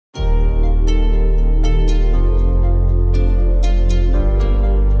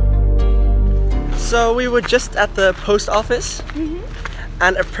So we were just at the post office,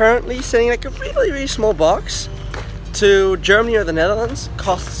 and apparently sending like a really, really small box to Germany or the Netherlands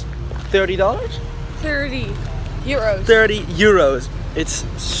costs $30. 30 euros. 30 euros. It's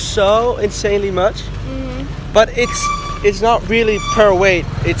so insanely much, but it's not really per weight.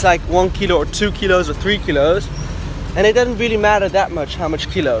 It's like 1 kilo or 2 kilos or 3 kilos, and it doesn't really matter that much how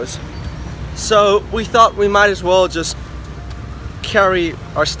much kilos. So we thought we might as well just carry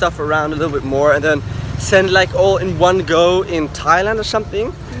our stuff around a little bit more and then send like all in one go in Thailand or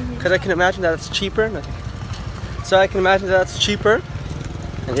something, because I can imagine that it's cheaper. So I can imagine that it's cheaper,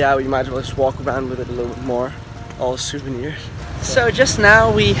 and yeah, we might as well just walk around with it a little bit more, all souvenirs. So just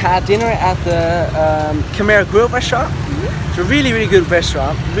now we had dinner at the Khmer Grill restaurant. It's a really, really good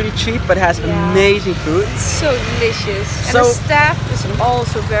restaurant, really cheap, but has amazing food. It's so delicious, and the staff is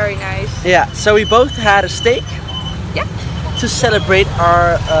also very nice. Yeah, so we both had a steak. Yeah. To celebrate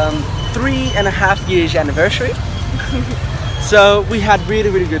our 3.5 years anniversary. So we had really,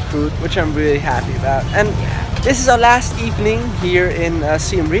 really good food, which I'm really happy about. And this is our last evening here in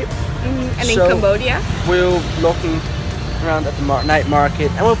Siem Reap. And in Cambodia. We're looking around at the night market,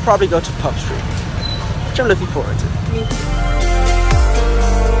 and we'll probably go to Pub Street, which I'm looking forward to. Me too.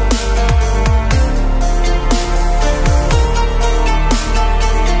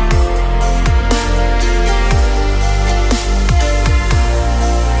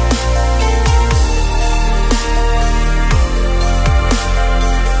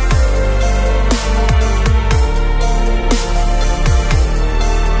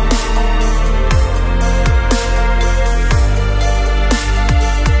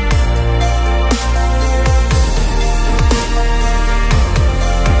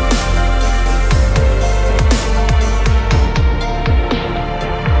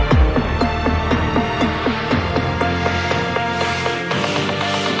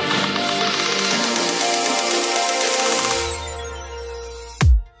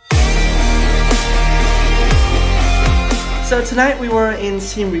 So tonight we were in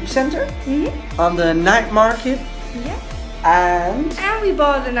Siem Reap Center on the night market. Yeah. And we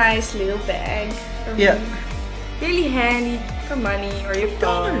bought a nice little bag. Really handy for money or your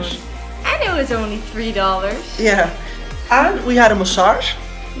phone. And it was only $3. Yeah. And we had a massage.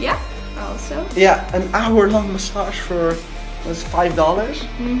 Yeah, also. Yeah, an hour-long massage for was $5.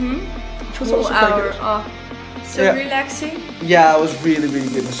 Which was also quite good. Oh, so relaxing. Yeah, it was really, really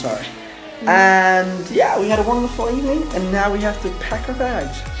good massage. And yeah, we had a wonderful evening, and now we have to pack our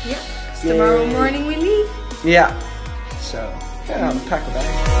bags. Yeah, tomorrow morning we leave. Yeah, so yeah, I'll pack our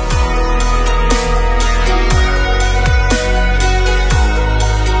bags.